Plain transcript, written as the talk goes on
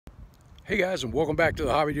Hey guys, and welcome back to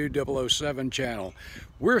the Hobby Dude 007 channel.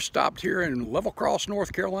 We're stopped here in Level Cross,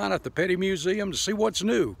 North Carolina at the Petty Museum to see what's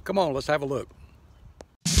new. Come on, let's have a look.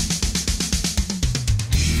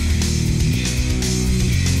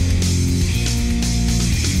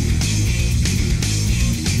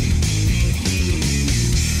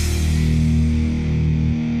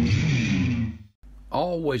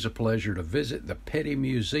 Always a pleasure to visit the Petty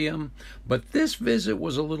Museum, but this visit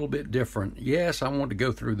was a little bit different. Yes, I wanted to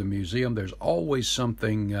go through the museum. There's always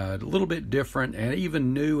something a little bit different and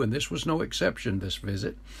even new, and this was no exception, this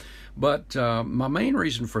visit. But my main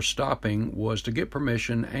reason for stopping was to get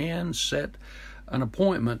permission and set an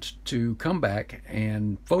appointment to come back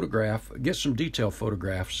and get some detailed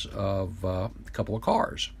photographs of a couple of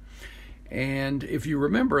cars. And if you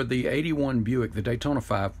remember the 81 Buick, the Daytona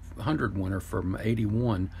 500 winner from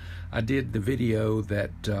 81, I did the video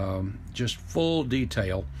that just full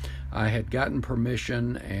detail. I had gotten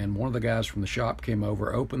permission, and one of the guys from the shop came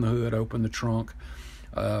over, opened the hood, opened the trunk,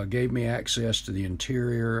 gave me access to the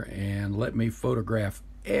interior, and let me photograph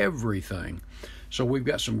everything. So we've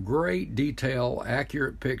got some great detail,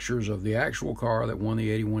 accurate pictures of the actual car that won the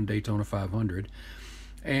 81 Daytona 500.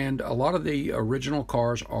 And a lot of the original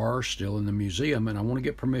cars are still in the museum, and I want to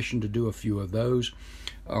get permission to do a few of those.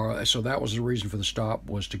 So that was the reason for the stop,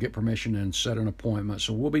 was to get permission and set an appointment.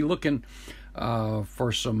 So we'll be looking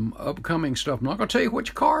for some upcoming stuff. I'm not going to tell you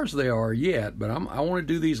which cars they are yet, but I want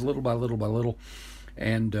to do these little by little by little.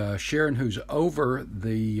 And Sharon, who's over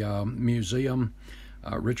the museum,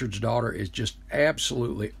 Richard's daughter, is just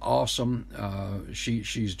absolutely awesome.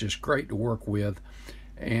 She's just great to work with,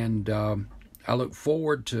 and I look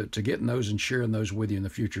forward to getting those and sharing those with you in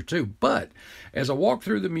the future too. But as I walk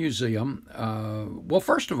through the museum, well,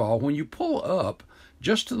 first of all, when you pull up,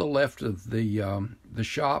 just to the left of the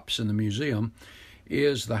shops in the museum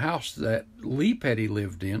is the house that Lee Petty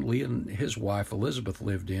lived in. Lee and his wife Elizabeth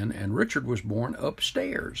lived in, and Richard was born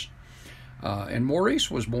upstairs. And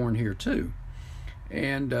Maurice was born here too.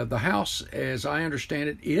 And the house, as I understand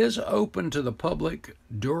it, is open to the public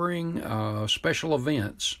during special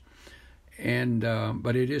events. And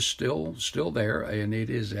but it is still there, and it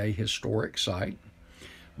is a historic site.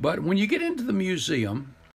 But when you get into the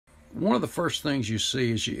museum, one of the first things you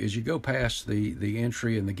see as you go past the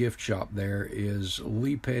entry in the gift shop there is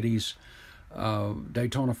Lee Petty's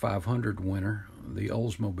Daytona 500 winner, the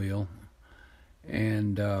Oldsmobile.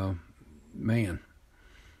 And man,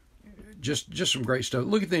 just some great stuff.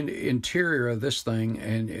 Look at the interior of this thing,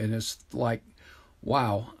 and it's like,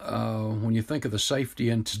 wow, when you think of the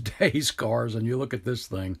safety in today's cars and you look at this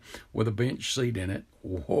thing with a bench seat in it,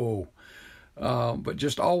 whoa. But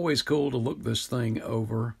just always cool to look this thing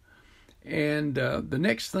over. And the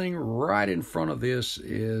next thing right in front of this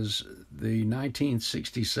is the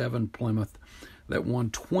 1967 Plymouth that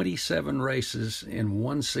won 27 races in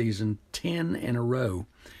one season, 10 in a row.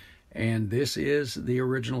 And this is the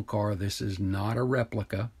original car. This is not a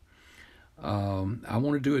replica. I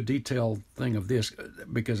want to do a detailed thing of this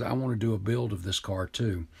because I want to do a build of this car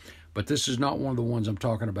too. But this is not one of the ones I'm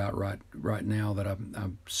talking about right now that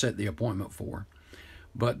I've set the appointment for.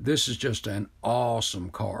 But this is just an awesome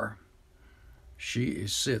car. She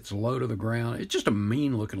sits low to the ground. It's just a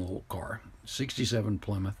mean looking little car. 67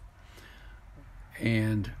 Plymouth.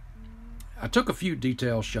 And I took a few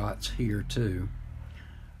detail shots here too.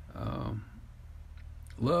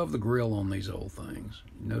 Love the grill on these old things.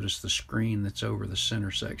 Notice the screen that's over the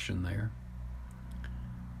center section there.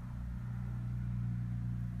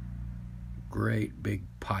 Great big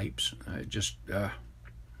pipes.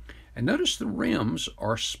 And notice the rims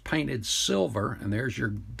are painted silver, and there's your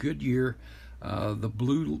Goodyear, the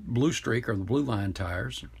blue streak or the blue line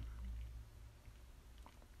tires.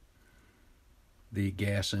 The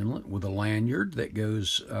gas inlet with a lanyard that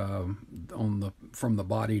goes from the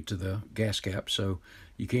body to the gas cap, so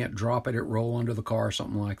you can't drop it roll under the car or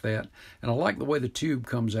something like that. And I like the way the tube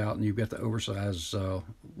comes out, and you've got the oversized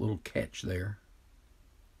little catch there.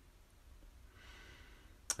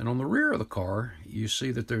 And on the rear of the car, you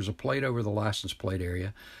see that there's a plate over the license plate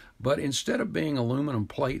area, but instead of being aluminum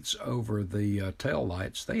plates over the tail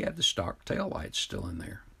lights, they had the stock tail lights still in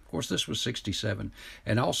there. Of course, this was 67,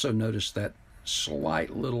 and also notice that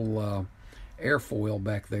slight little airfoil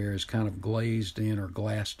back there is kind of glazed in or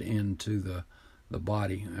glassed into the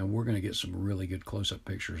body, and we're going to get some really good close-up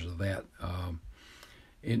pictures of that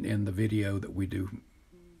in the video that we do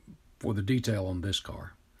for the detail on this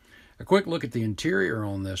car. A quick look at the interior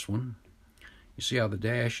on this one. You see how the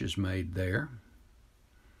dash is made there.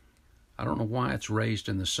 I don't know why it's raised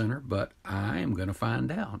in the center, but I am going to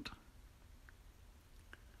find out.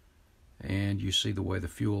 And you see the way the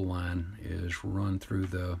fuel line is run through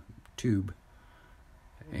the tube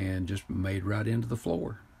and just made right into the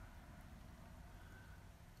floor.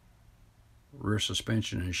 Rear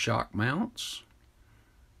suspension and shock mounts.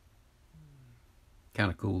 Kind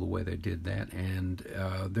of cool the way they did that. And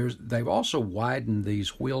they've also widened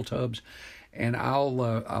these wheel tubs, and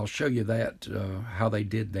I'll show you that how they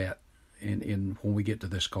did that in when we get to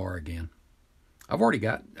this car again. I've already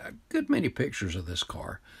got a good many pictures of this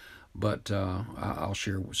car, but I'll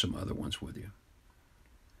share some other ones with you.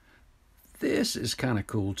 This is kind of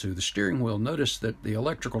cool too. The steering wheel. Notice that the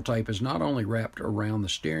electrical tape is not only wrapped around the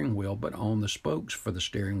steering wheel, but on the spokes for the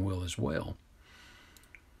steering wheel as well.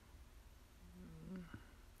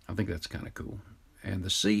 I think that's kind of cool. And the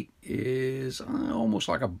seat is almost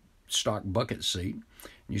like a stock bucket seat.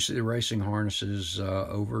 You see the racing harnesses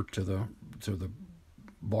over to the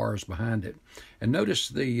bars behind it. And notice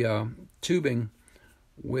the tubing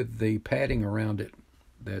with the padding around it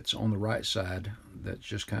that's on the right side. That's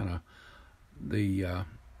just kind of the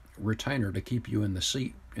retainer to keep you in the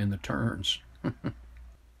seat in the turns.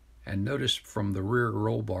 And notice from the rear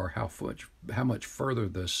roll bar how much further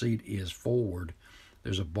the seat is forward.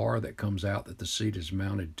 There's a bar that comes out that the seat is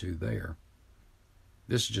mounted to there.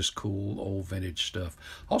 This is just cool old vintage stuff.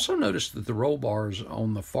 Also notice that the roll bars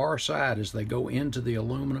on the far side, as they go into the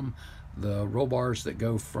aluminum, the roll bars that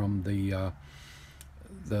go from the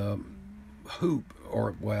hoop,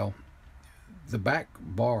 or well, the back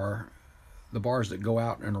bar, the bars that go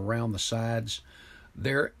out and around the sides,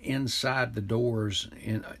 they're inside the doors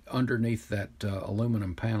underneath that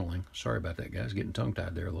aluminum paneling. Sorry about that, guys. Getting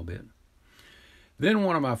tongue-tied there a little bit. Then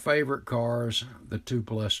one of my favorite cars, the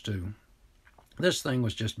 2+2. This thing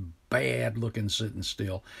was just bad looking sitting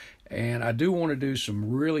still. And I do want to do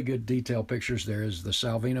some really good detail pictures. There is the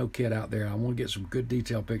Salvino kit out there. I want to get some good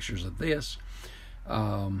detail pictures of this.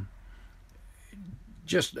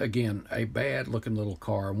 Just, again, a bad looking little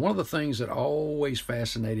car. One of the things that always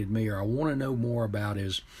fascinated me, or I want to know more about,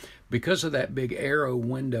 is because of that big arrow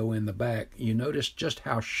window in the back, you notice just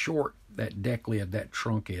how short that deck lid, that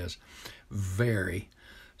trunk is. Very.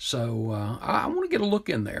 So I want to get a look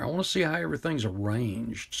in there. I want to see how everything's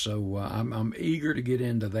arranged. So I'm eager to get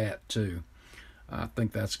into that too. I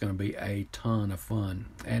think that's going to be a ton of fun.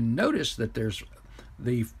 And notice that there's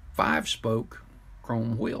the 5-spoke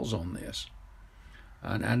chrome wheels on this.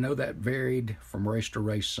 And I know that varied from race to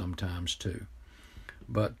race sometimes too.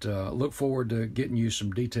 But look forward to getting you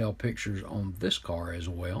some detailed pictures on this car as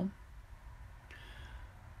well.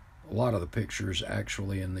 A lot of the pictures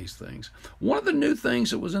actually in these things. One of the new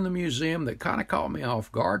things that was in the museum that kind of caught me off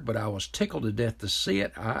guard, but I was tickled to death to see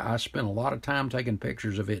it. I spent a lot of time taking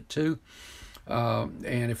pictures of it too.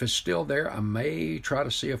 And if it's still there, I may try to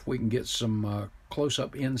see if we can get some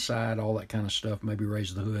close-up inside, all that kind of stuff, maybe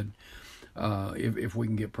raise the hood if we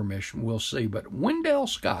can get permission. We'll see. But Wendell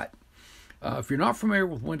Scott, if you're not familiar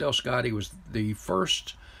with Wendell Scott, he was the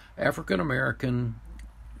first African-American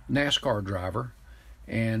NASCAR driver.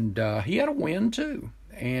 And he had a win too.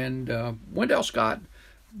 And Wendell Scott,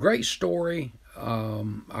 great story.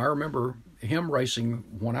 I remember him racing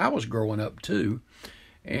when I was growing up too.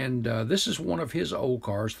 And this is one of his old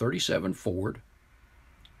cars, 37 Ford.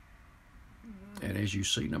 And as you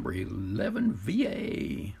see, number 11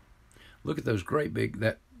 VA. Look at those great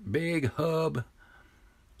that big hub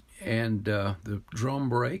and the drum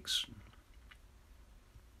brakes.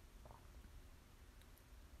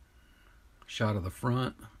 Shot of the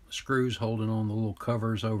front, screws holding on the little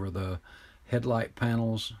covers over the headlight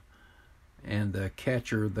panels, and the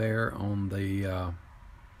catcher there on the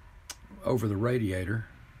over the radiator,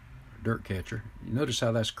 dirt catcher. You notice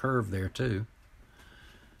how that's curved there too.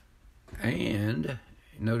 And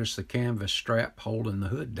notice the canvas strap holding the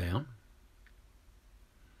hood down.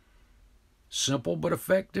 Simple but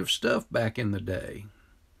effective stuff back in the day.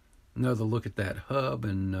 Another look at that hub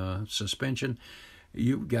and suspension.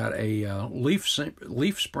 You've got a leaf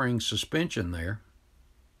spring suspension there.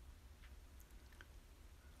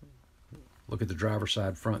 Look at the driver's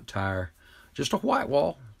side front tire. Just a white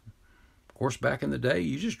wall. Of course, back in the day,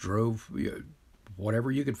 you just drove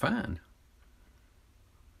whatever you could find.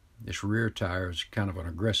 This rear tire is kind of an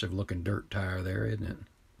aggressive-looking dirt tire there, isn't it?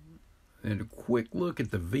 And a quick look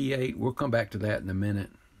at the V8. We'll come back to that in a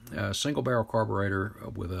minute. Single-barrel carburetor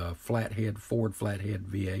with a flathead, Ford flathead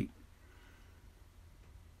V8.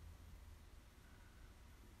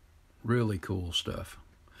 Really cool stuff.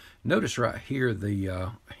 Notice right here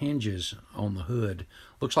the hinges on the hood.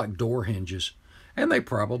 Looks like door hinges. And they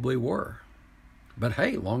probably were. But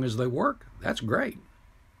hey, long as they work, that's great.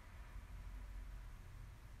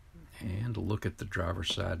 And look at the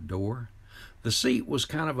driver's side door. The seat was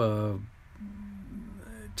kind of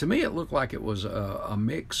to me, it looked like it was a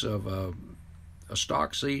mix of a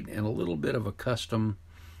stock seat and a little bit of a custom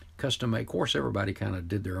made. Of course, everybody kind of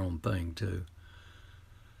did their own thing too.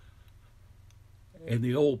 And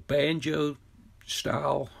the old banjo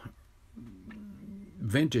style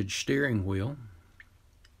vintage steering wheel.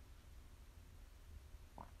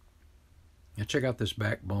 Now check out this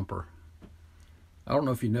back bumper. I don't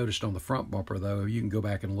know if you noticed on the front bumper though. You can go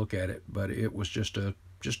back and look at it, but it was just a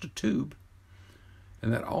tube.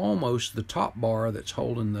 And that almost, the top bar that's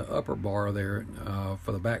holding the upper bar there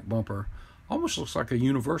for the back bumper, almost looks like a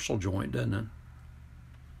universal joint, doesn't it?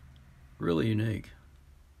 Really unique.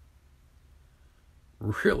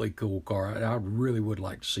 Really cool car. I really would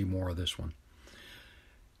like to see more of this one.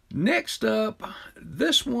 Next up,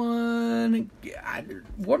 this one, I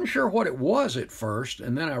wasn't sure what it was at first,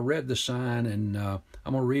 and then I read the sign, and I'm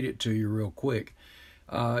going to read it to you real quick.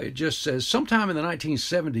 It just says, sometime in the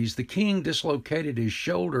 1970s, the king dislocated his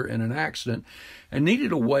shoulder in an accident and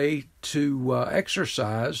needed a way to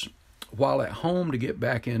exercise while at home to get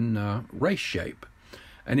back in race shape.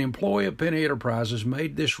 An employee of Penny Enterprises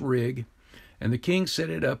made this rig, and the king set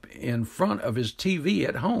it up in front of his TV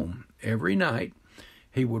at home. Every night,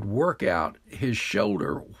 he would work out his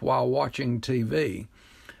shoulder while watching TV.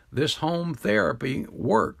 This home therapy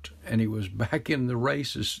worked, and he was back in the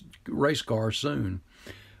race car soon.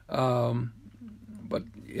 But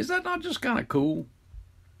is that not just kind of cool?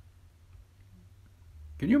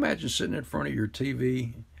 Can you imagine sitting in front of your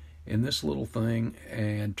TV in this little thing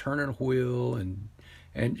and turning a wheel and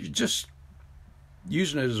just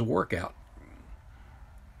using it as a workout?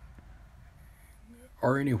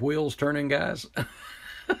 Are any wheels turning, guys?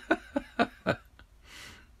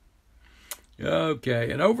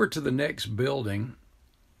 Okay, and over to the next building.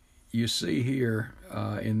 You see here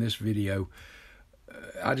in this video,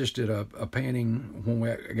 I just did a panning when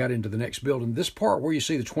we got into the next building. This part where you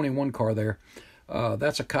see the 21 car there,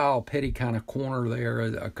 that's a Kyle Petty kind of corner there.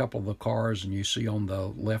 A couple of the cars, and you see on the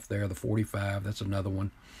left there the 45. That's another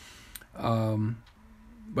one.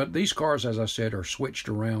 But these cars, as I said, are switched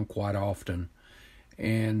around quite often,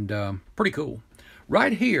 and pretty cool.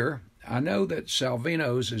 Right here, I know that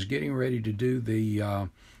Salvino's is getting ready to do the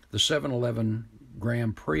 7-Eleven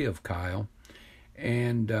Grand Prix of Kyle,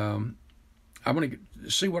 and I'm going to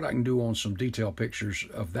see what I can do on some detailed pictures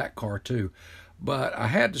of that car too. But I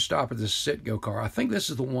had to stop at this Citgo car. I think this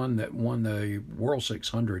is the one that won the World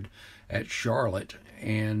 600 at Charlotte,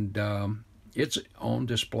 and it's on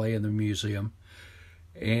display in the museum.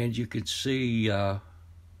 And you could see, I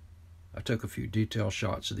took a few detail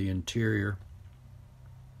shots of the interior.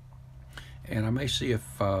 And I may see if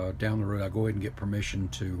down the road I go ahead and get permission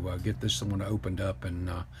to get this one opened up and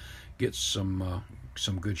get some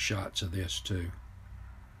good shots of this too.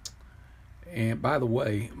 And by the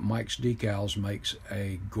way, Mike's Decals makes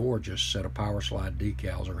a gorgeous set of power slide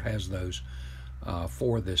decals, or has those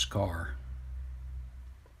for this car.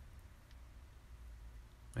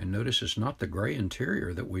 And notice it's not the gray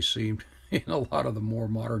interior that we see in a lot of the more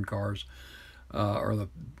modern cars, or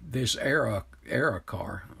this era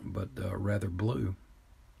car, but rather blue.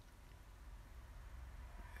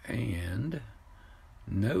 And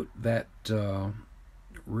note that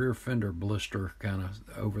rear fender blister kind of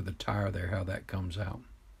over the tire there, how that comes out.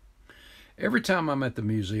 Every time I'm at the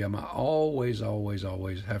museum, I always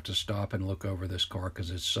have to stop and look over this car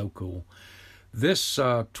because it's so cool. This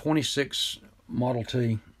 26 Model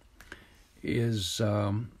T is,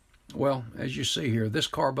 well, as you see here, this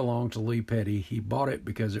car belonged to Lee Petty. He bought it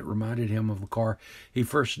because it reminded him of the car he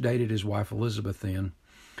first dated his wife Elizabeth in.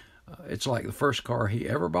 It's like the first car he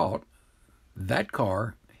ever bought. That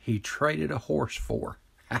car he traded a horse for.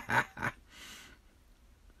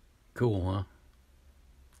 Cool, huh?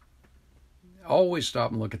 Always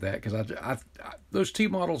stop and look at that, because I those T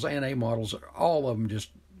models and A models, all of them just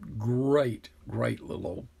great little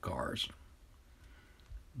old cars.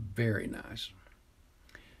 Very nice.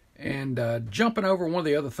 And jumping over, one of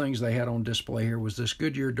the other things they had on display here was this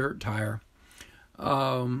Goodyear dirt tire.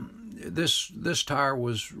 This tire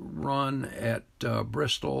was run at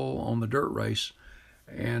Bristol on the dirt race,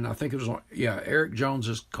 and I think it was on, Eric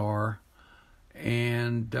Jones's car,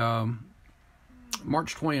 and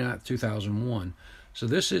March 29th, 2001. So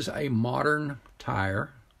this is a modern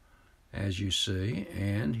tire, as you see,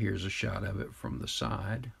 and here's a shot of it from the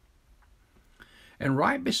side. And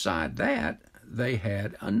right beside that, they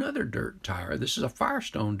had another dirt tire. This is a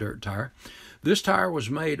Firestone dirt tire. This tire was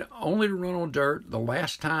made only to run on dirt. The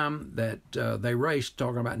last time that they raced,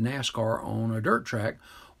 talking about NASCAR on a dirt track,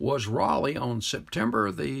 was Raleigh on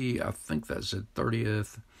September the, I think that's the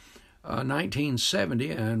 30th,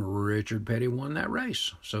 1970, and Richard Petty won that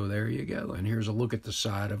race. So there you go. And here's a look at the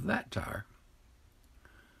side of that tire.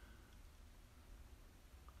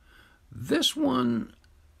 This one,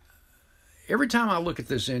 every time I look at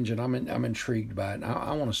this engine, I'm intrigued by it.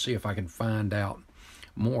 I want to see if I can find out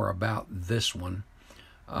more about this one.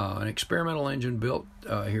 An experimental engine built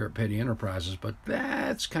here at Petty Enterprises, but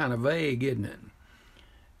that's kind of vague, isn't it?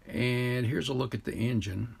 And here's a look at the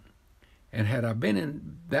engine. And had I been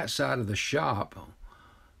in that side of the shop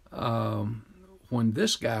when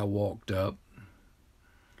this guy walked up,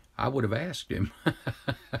 I would have asked him.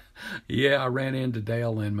 Yeah, I ran into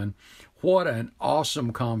Dale Inman. What an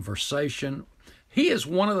awesome conversation. He is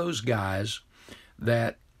one of those guys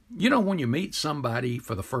that, you know, when you meet somebody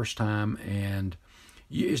for the first time and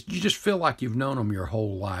you just feel like you've known them your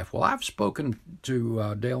whole life. Well, I've spoken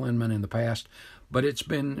to Dale Inman in the past, but it's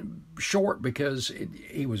been short because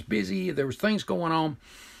he was busy. There was things going on,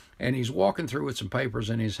 and he's walking through with some papers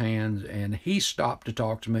in his hands, and he stopped to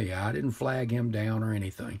talk to me. I didn't flag him down or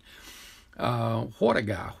anything. What a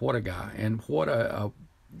guy, and what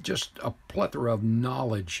just a plethora of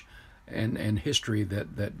knowledge and history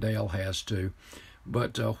that Dale has too.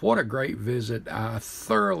 But what a great visit. I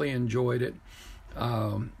thoroughly enjoyed it.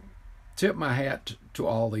 Tip my hat to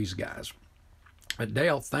all these guys.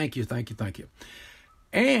 Dale, thank you.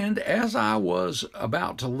 And as I was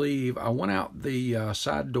about to leave, I went out the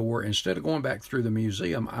side door. Instead of going back through the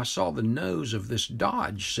museum, I saw the nose of this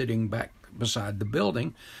Dodge sitting back beside the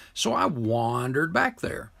building. So I wandered back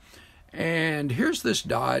there. And here's this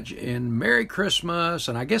Dodge in Merry Christmas,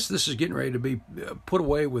 and I guess this is getting ready to be put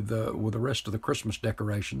away with the rest of the Christmas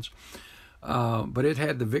decorations. But it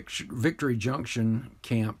had the Victory Junction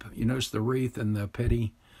camp. You notice the wreath and the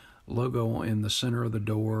Petty logo in the center of the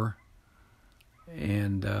door.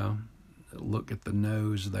 And look at the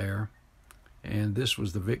nose there. And this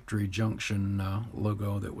was the Victory Junction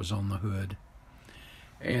logo that was on the hood.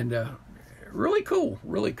 And really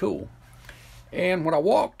cool. And when I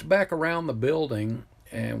walked back around the building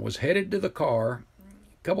and was headed to the car,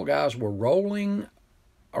 a couple guys were rolling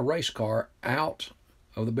a race car out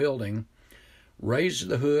of the building, raised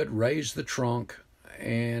the hood, raised the trunk,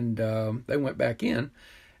 and they went back in.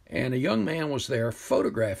 And a young man was there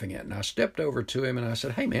photographing it. And I stepped over to him and I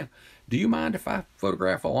said, "Hey, man, do you mind if I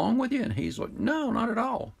photograph along with you?" And he's like, "No, not at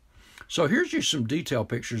all." So here's just some detail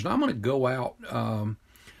pictures. And I'm going to go out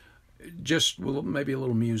just with maybe a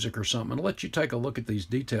little music or something and let you take a look at these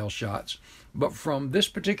detail shots. But from this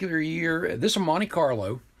particular year, this is Monte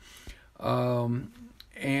Carlo. And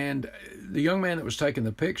the young man that was taking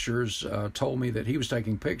the pictures told me that he was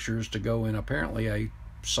taking pictures to go in apparently a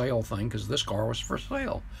sale thing because this car was for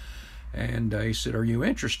sale. And he said, "Are you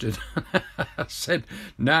interested?" I said,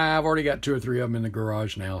 "Nah, I've already got 2 or 3 of them in the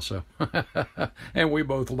garage now." So, and we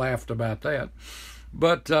both laughed about that.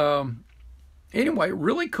 But anyway,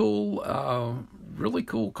 really cool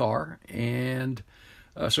car. And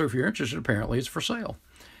so if you're interested, apparently it's for sale.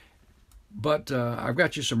 But I've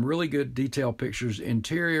got you some really good detail pictures,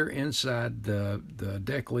 interior, inside, the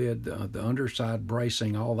deck lid, the underside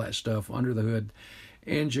bracing, all that stuff, under the hood,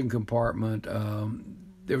 engine compartment.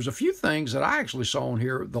 There was a few things that I actually saw in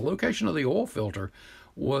here. The location of the oil filter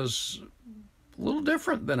was a little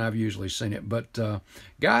different than I've usually seen it. But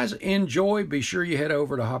guys, enjoy. Be sure you head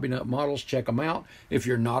over to HobbyNut Models. Check them out. If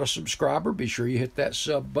you're not a subscriber, be sure you hit that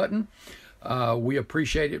sub button. We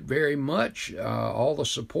appreciate it very much, all the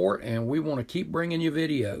support, and we want to keep bringing you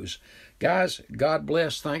videos. Guys, God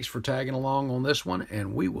bless. Thanks for tagging along on this one,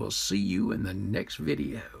 and we will see you in the next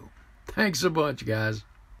video. Thanks a bunch, guys.